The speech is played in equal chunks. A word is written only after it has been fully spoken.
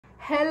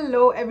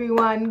Hello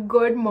everyone,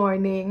 good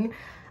morning.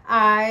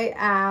 I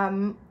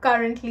am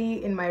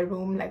currently in my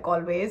room like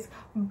always,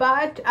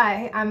 but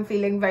I am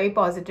feeling very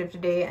positive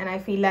today, and I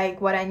feel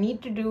like what I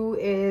need to do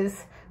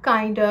is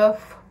kind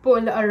of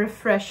pull a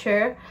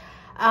refresher,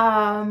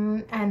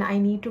 and I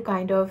need to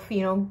kind of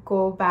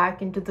go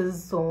back into the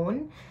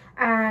zone.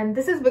 And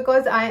this is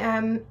because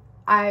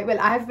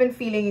I've been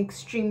feeling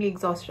extremely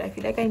exhausted. I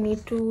feel like I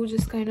need to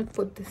just kind of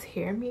put this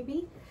here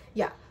maybe.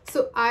 Yeah,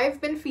 so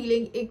I've been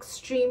feeling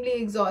extremely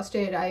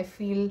exhausted. I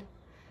feel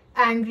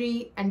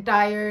angry and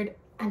tired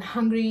and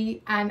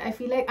hungry, and I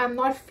feel like I'm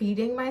not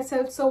feeding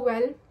myself so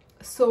well.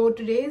 So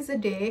today is the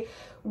day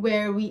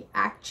where we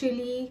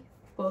actually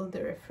pull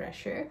the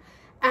refresher.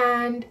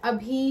 And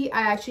abhi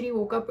I actually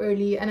woke up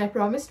early, and I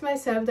promised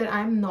myself that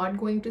I'm not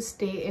going to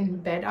stay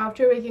in bed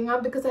after waking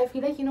up, because I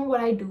feel like what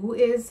I do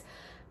is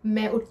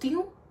मैं उठती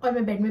हूँ और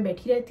मैं bed में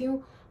बैठी रहती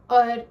हूँ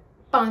और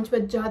 5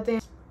 बज जाते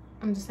हैं.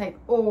 I'm just like,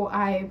 oh,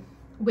 I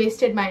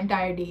wasted my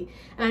entire day,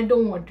 and I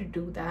don't want to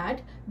do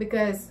that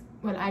because,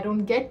 well, I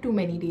don't get too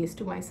many days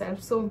to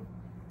myself. So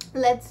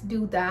let's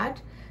do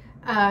that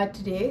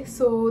today.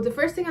 So the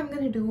first thing I'm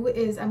gonna do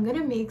is I'm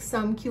gonna make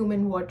some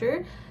cumin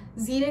water,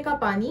 zeere ka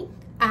pani.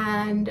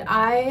 And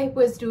I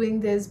was doing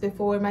this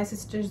before my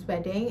sister's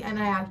wedding, and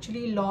I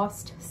actually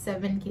lost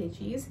 7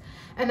 kgs,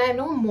 and I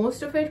know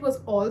most of it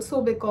was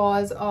also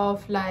because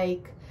of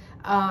like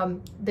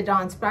the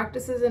dance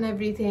practices and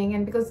everything,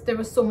 and because there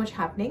was so much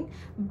happening.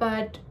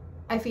 But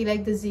I feel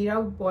like the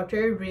Zeera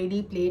water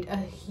really played a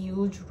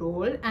huge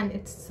role, and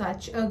it's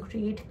such a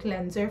great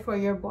cleanser for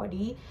your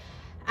body.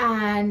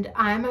 And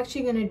I'm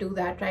actually gonna do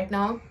that right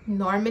now.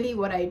 Normally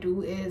what I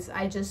do is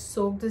I just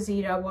soak the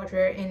Zeera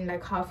water in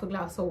like half a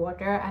glass of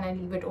water and I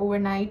leave it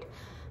overnight,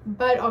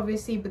 but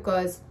obviously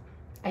because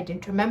I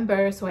didn't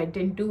remember, so I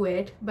didn't do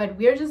it. But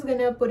we're just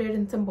gonna put it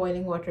in some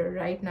boiling water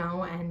right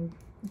now and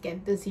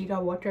get the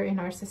Zeera water in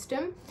our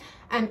system,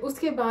 and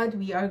uske baad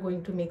we are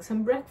going to make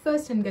some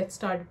breakfast and get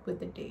started with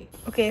the day.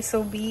 Okay, so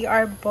we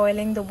are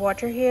boiling the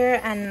water here,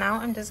 and now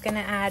I'm just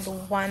gonna add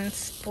 1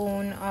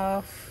 spoon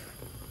of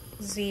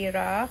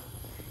Zeera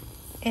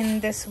in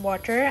this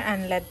water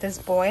and let this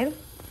boil.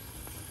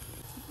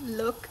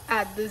 Look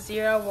at the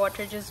Zeera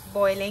water just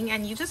boiling,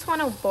 and you just want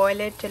to boil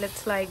it till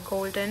it's like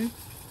golden.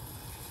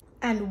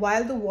 And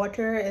while the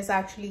water is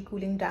actually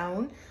cooling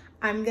down,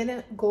 I'm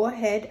gonna go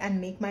ahead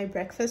and make my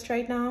breakfast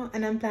right now.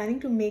 And I'm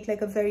planning to make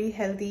like a very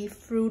healthy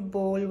fruit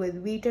bowl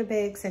with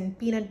Weetabix and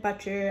peanut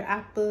butter,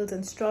 apples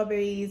and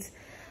strawberries,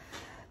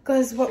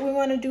 because what we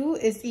want to do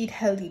is eat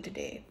healthy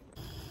today.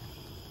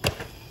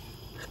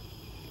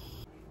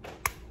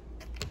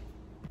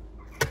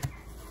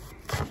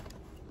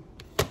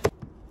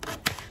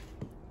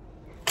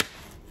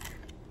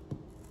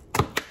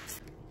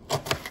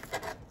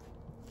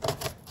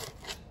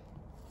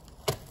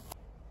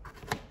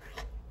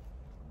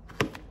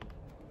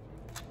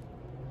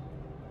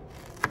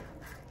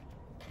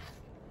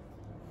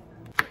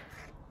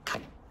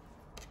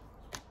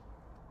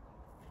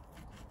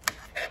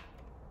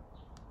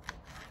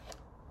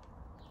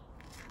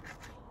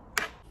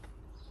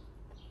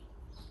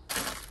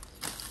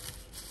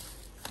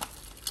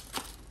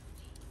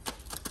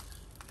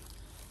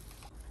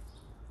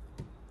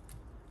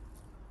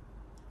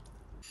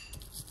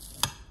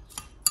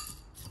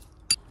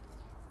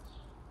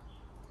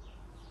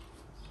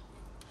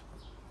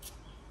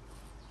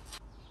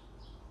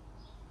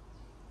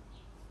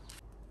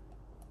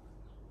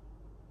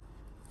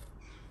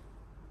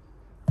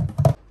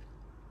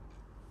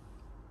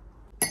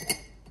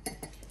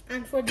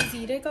 And for the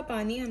Zeera ka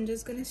pani, I'm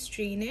just gonna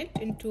strain it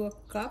into a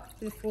cup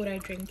before I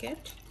drink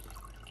it,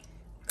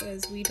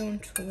 because we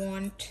don't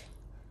want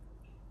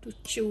to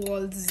chew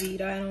all the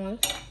Zeera and all.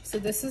 So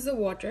this is the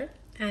water,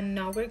 and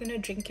now we're gonna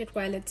drink it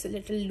while it's a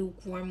little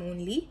lukewarm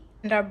only.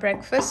 And our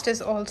breakfast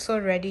is also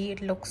ready.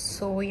 It looks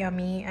so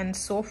yummy and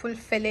so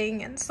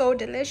fulfilling and so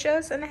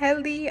delicious and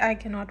healthy. I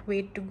cannot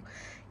wait to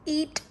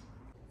eat.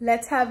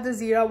 Let's have the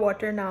Zeera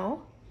water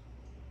now.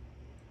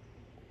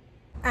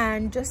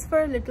 And just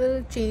for a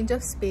little change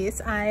of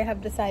space, I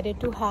have decided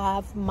to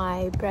have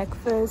my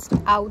breakfast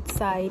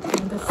outside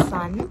in the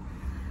sun.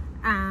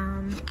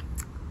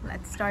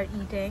 Let's start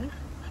eating.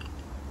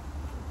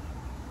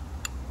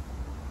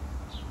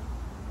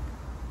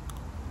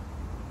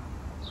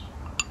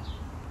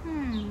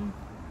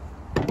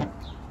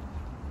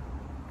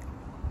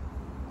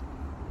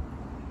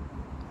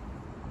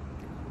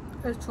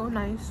 It's so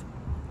nice.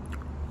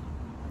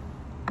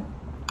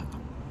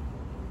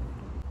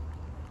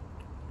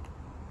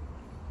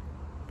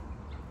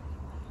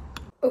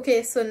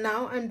 Okay, so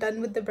now I'm done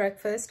with the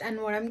breakfast,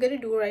 and what I'm gonna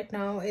do right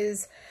now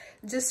is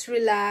just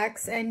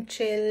relax and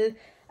chill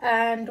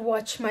and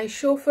watch my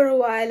show for a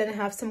while and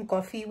have some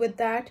coffee with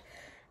that.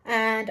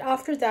 And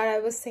after that, I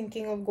was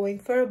thinking of going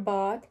for a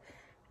bath,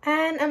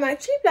 and I'm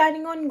actually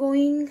planning on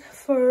going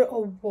for a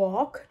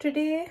walk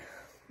today.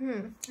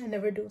 I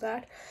never do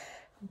that,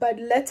 but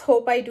let's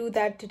hope I do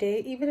that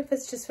today, even if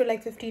it's just for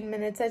like 15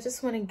 minutes. I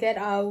just want to get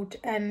out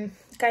and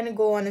kind of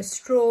go on a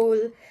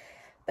stroll.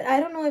 but I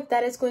don't know if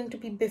that is going to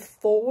be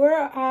before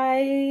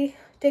I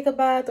take a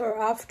bath or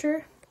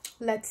after.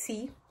 Let's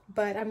see,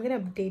 but I'm gonna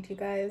update you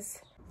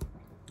guys.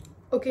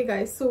 Okay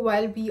guys, so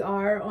while we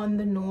are on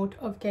the note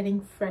of getting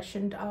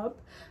freshened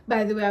up,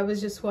 by the way, I was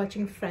just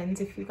watching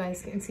Friends, if you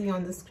guys can see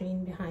on the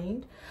screen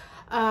behind.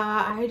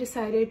 I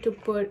decided to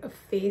put a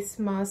face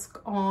mask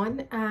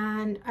on,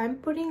 and I'm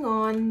putting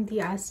on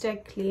the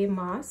Aztec clay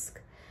mask.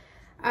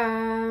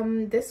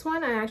 This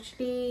one I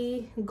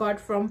actually got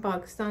from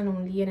Pakistan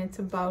only, and it's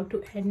about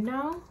to end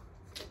now.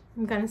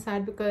 I'm kind of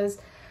sad because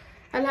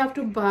I'll have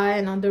to buy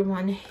another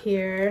one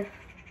here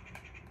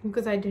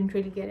because I didn't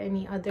really get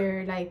any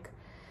other, like,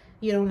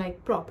 you know,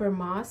 like proper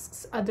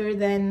masks other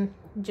than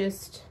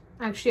just,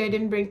 actually I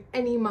didn't bring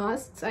any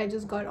masks, I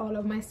just got all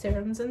of my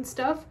serums and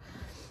stuff.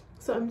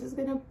 So I'm just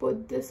gonna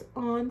put this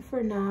on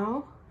for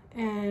now,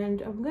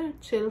 and I'm gonna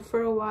chill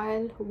for a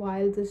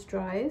while this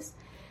dries.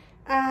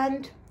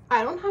 And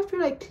I don't have to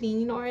like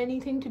clean or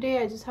anything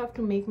today, I just have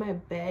to make my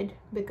bed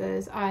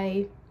because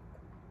I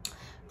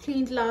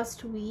cleaned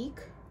last week.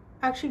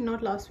 Actually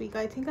not last week,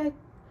 I think I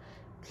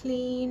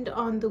cleaned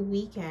on the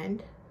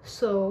weekend,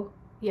 so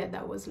yeah,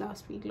 that was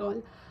last week,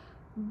 lol.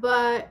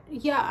 But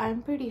yeah,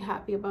 I'm pretty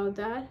happy about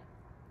that.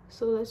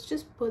 So let's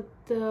just put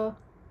the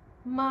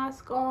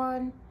mask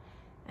on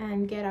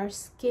and get our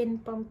skin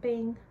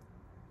pumping.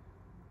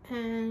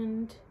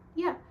 And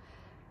yeah,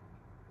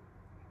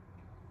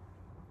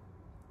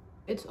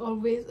 it's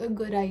always a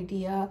good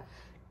idea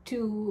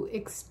to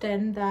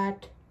extend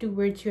that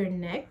towards your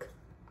neck,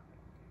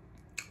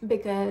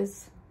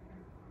 because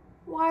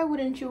why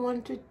wouldn't you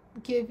want to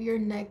give your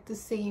neck the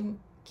same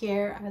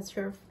care as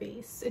your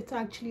face? It's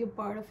actually a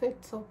part of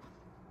it, so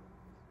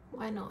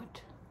why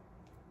not?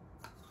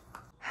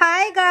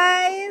 Hi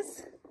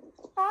guys.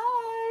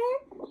 Hi.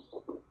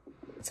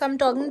 So I'm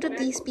talking to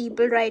these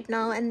people right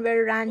now and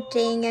we're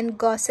ranting and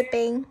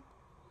gossiping.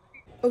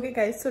 Okay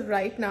guys, so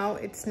right now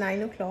it's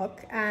 9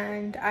 o'clock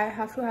and I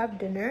have to have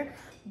dinner,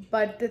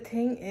 but the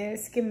thing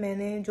is कि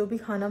मैंने जो भी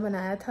खाना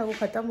बनाया था वो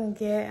ख़त्म हो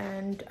गया है,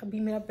 and अभी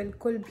मेरा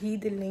बिल्कुल भी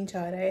दिल नहीं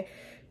चाह रहा है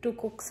to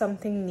cook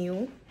something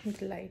new.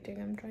 The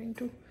lighting, I'm trying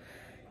to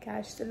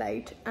catch the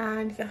light.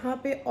 And यहाँ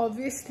पे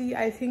obviously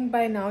I think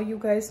by now you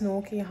guys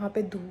know कि यहाँ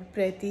पे धूप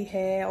रहती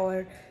है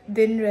और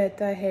दिन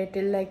रहता है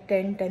till like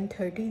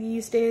 10:30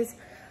 these days.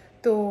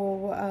 So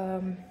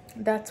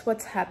that's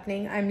what's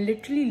happening. I'm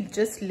literally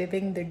just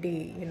living the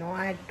day, you know,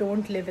 I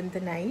don't live in the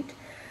night.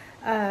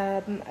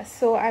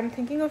 So I'm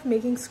thinking of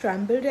making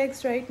scrambled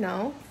eggs right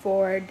now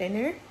for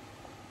dinner.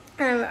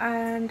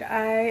 And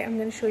I am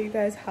going to show you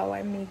guys how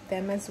I make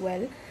them as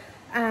well.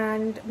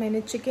 And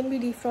मैंने chicken भी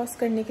defrost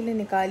करने के लिए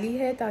निकाली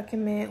है ताकि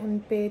मैं उन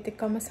पे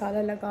टिक्का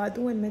मसाला लगा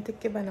दूँ और मैं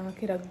टिक्के बना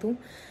के रख दूँ,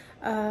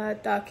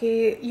 ताकि,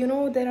 you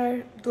know, there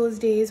are those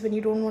days when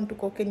you don't want to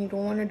cook and you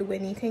don't want to do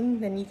anything,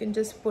 then you can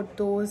just put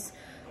those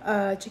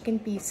chicken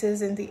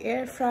pieces in the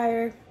air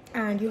fryer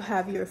and you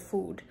have your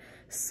food.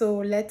 So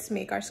let's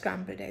make our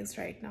scrambled eggs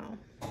right now.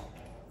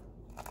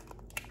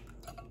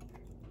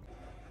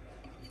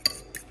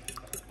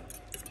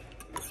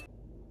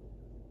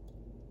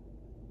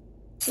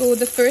 So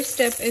the first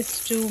step is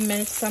to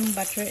melt some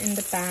butter in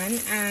the pan,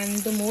 and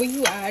the more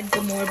you add,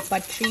 the more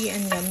buttery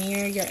and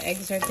yummier your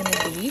eggs are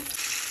gonna be.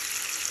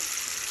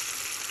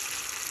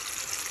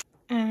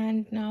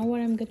 And now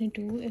what I'm gonna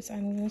do is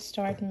I'm gonna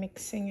start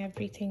mixing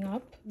everything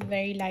up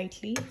very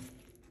lightly.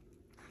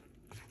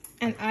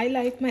 And I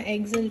like my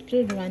eggs a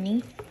little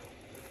runny,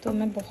 तो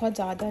मैं बहुत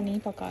ज़्यादा नहीं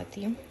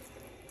पकाती हूँ.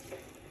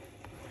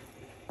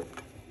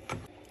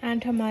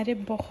 And हमारे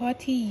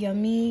बहुत ही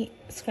yummy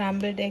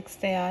scrambled eggs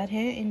तैयार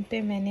हैं. इन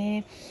पे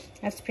मैंने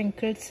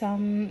sprinkled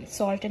some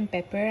salt and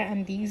pepper,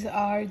 and these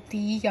are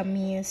the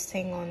yummiest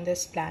thing on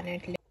this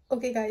planet.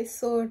 Okay guys,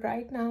 so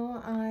right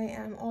now I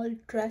am all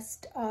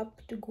dressed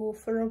up to go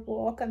for a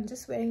walk. I'm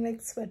just wearing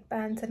like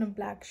sweatpants and a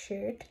black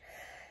shirt,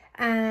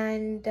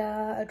 and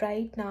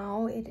right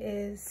now it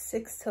is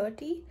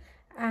 6:30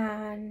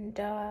 and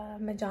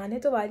मैं जाने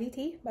तो वाली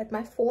थी, but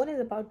my phone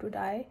is about to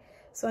die.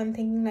 So I'm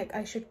thinking like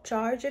I should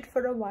charge it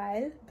for a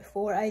while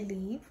before I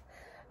leave,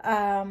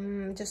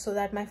 just so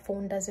that my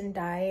phone doesn't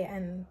die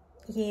and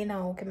ये ना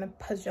हो कि मैं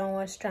फंस जाऊँ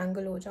और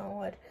strangle हो जाऊँ.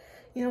 और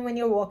you know, when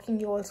you're walking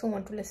you also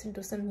want to listen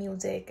to some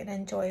music and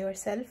enjoy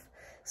yourself.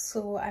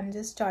 So I'm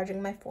just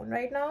charging my phone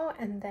right now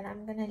and then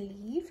I'm gonna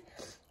leave.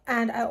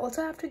 And I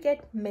also have to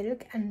get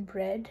milk and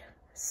bread.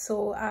 So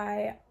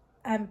I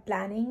am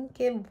planning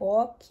कि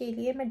walk के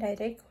लिए मैं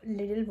direct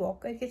little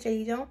walk करके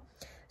चली जाऊँ.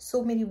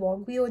 So मेरी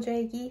walk भी हो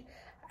जाएगी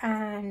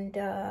and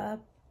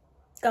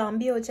काम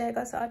भी हो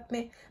जाएगा साथ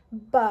में.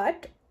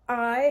 But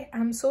I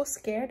am so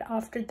scared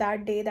after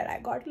that day that I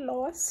got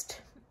lost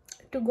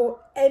to go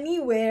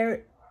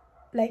anywhere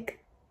like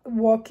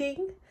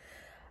walking.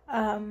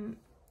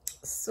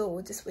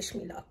 So just wish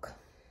me luck.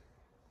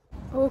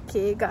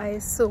 Okay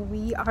guys, so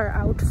we are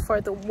out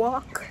for the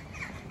walk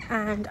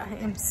and I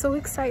am so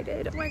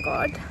excited. Oh my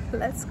god,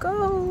 let's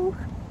go.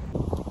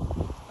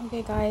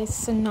 Okay guys,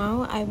 so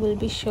now I will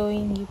be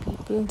showing you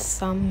people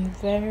some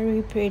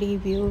very pretty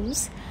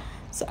views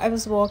So I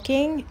was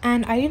walking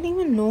and I didn't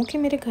even know कि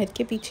मेरे घर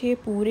के पीछे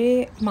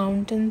पूरे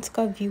mountains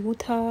का view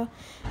था,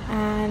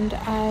 and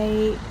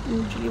I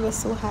literally was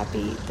so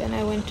happy. Then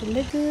I went a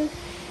little,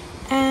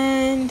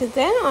 and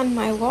then on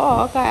my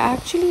walk I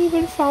actually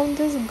even found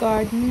this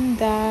garden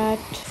that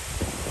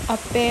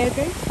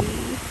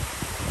apparently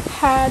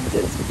had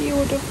this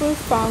beautiful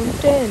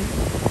fountain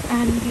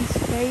and these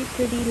very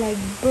pretty like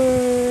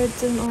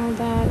birds and all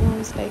that, and I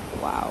was like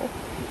wow.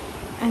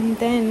 And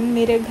then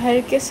मेरे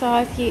घर के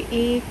साथ ये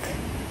एक,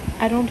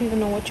 I don't even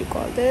know what you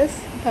call this,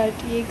 but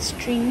ये एक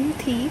stream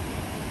थी.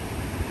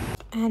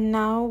 And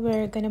now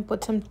we're gonna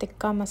put some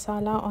tikka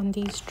masala on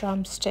these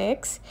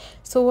drumsticks.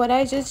 So what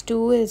I just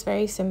do is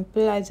very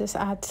simple. I just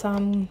add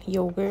some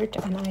yogurt,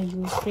 and I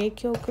use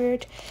Greek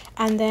yogurt,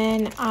 and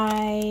then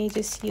I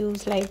just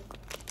use like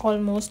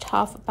almost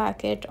half a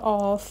packet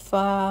of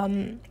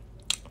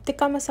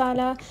tikka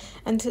masala,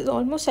 and this is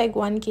almost like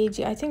 1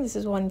 kg. I think this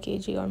is 1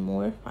 kg or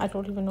more. I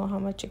don't even know how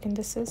much chicken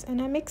this is, and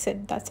I mix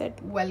it. That's it.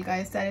 Well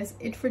guys, that is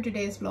it for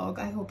today's vlog.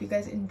 I hope you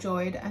guys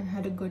enjoyed and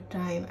had a good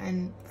time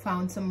and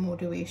found some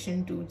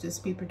motivation to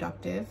just be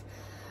productive.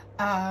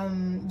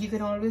 You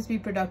can always be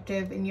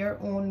productive in your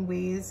own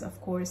ways.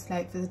 Of course,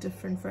 life is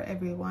different for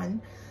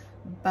everyone,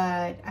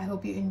 but I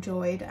hope you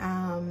enjoyed,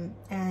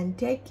 and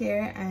take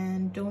care,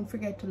 and don't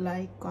forget to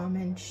like,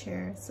 comment,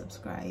 share,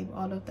 subscribe,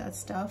 all of that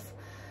stuff.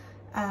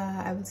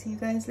 I will see you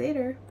guys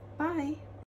later. Bye.